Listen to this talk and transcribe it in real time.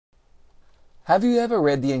Have you ever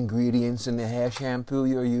read the ingredients in the hair shampoo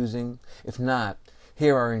you're using? If not,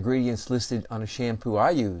 here are ingredients listed on a shampoo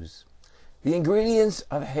I use. The ingredients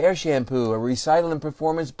of hair shampoo, a recital and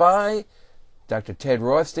performance by Dr. Ted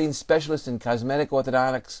Rothstein, specialist in cosmetic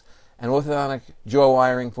orthodontics and orthodontic jaw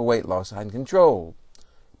wiring for weight loss and control.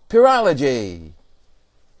 Purology.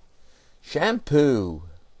 Shampoo.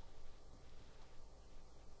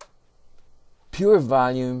 Pure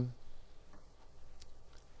Volume.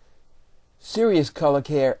 Serious Color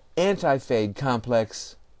Care Anti-Fade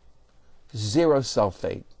Complex. Zero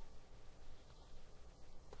sulfate.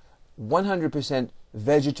 100%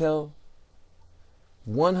 vegetal.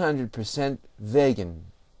 100% vegan.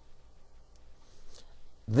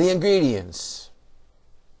 The ingredients.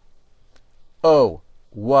 O.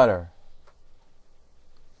 Water.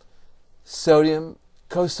 Sodium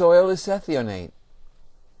cosoyl isethionate.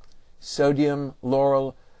 Sodium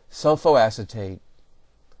lauryl sulfoacetate.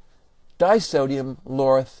 Disodium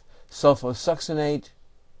lauryl sulfosuccinate.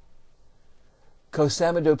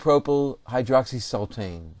 Cosamidopropyl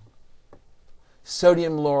hydroxysultane.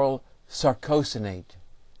 Sodium lauryl sarcosinate.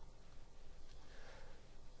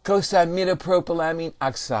 Cosamidopropylamine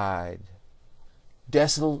oxide.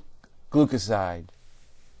 Decyl glucoside.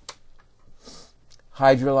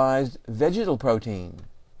 Hydrolyzed vegetal protein.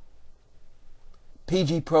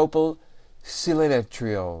 PG-propyl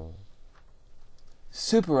silenitriol.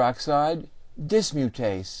 Superoxide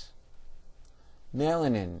dismutase.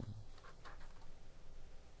 Melanin.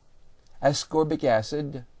 Ascorbic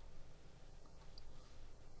acid.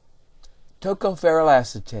 Tocopherol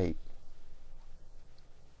acetate.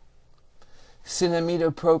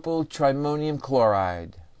 Cinnamidopropyl trimonium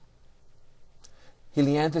chloride.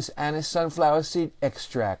 Helianthus anise sunflower seed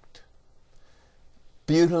extract.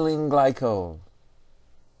 Butylene glycol.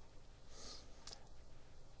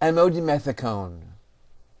 Amodimethicone.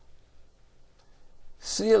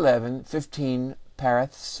 C11-15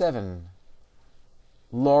 parath 7.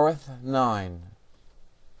 Laureth 9.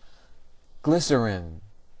 Glycerin.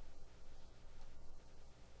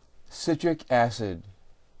 Citric acid.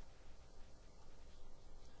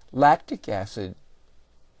 Lactic acid.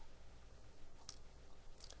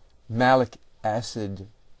 Malic acid.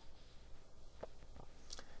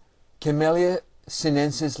 Camellia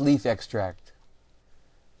sinensis leaf extract.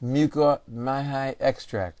 Mucor mahi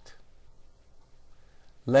extract.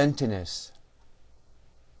 Lentinus.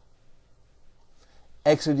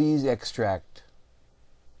 Exodes extract.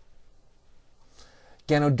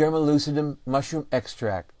 Ganoderma lucidum mushroom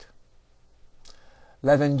extract.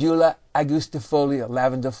 Lavandula augustifolia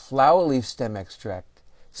lavender flower leaf stem extract.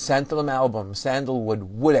 Santalum album sandalwood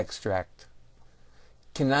wood extract.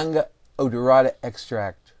 Cananga odorata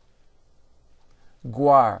extract.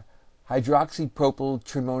 Guar hydroxypropyl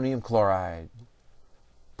trimonium chloride.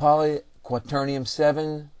 Polyquaternium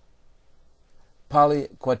 7.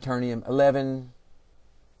 Polyquaternium 11.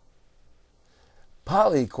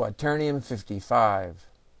 Polyquaternium 55.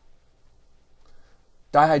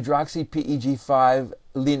 Dihydroxy PEG5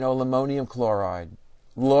 linolemonium chloride.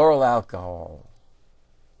 Lauryl alcohol.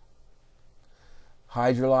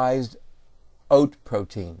 Hydrolyzed oat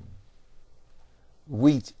protein.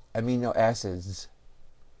 Wheat amino acids.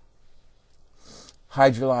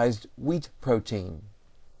 Hydrolyzed wheat protein.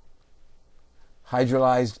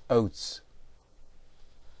 Hydrolyzed oats.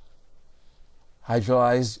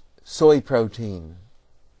 Hydrolyzed soy protein.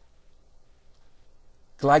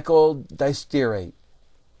 Glycol distearate.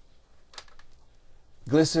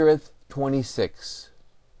 Glycereth 26.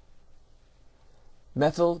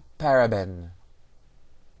 Methylparaben.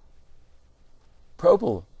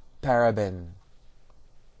 Propylparaben.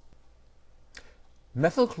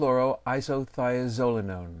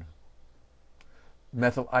 Methylchloroisothiazolinone.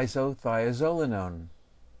 Methylisothiazolinone.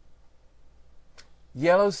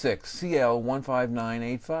 Yellow 6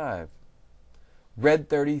 Cl15985. Red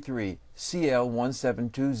 33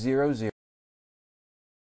 Cl17200.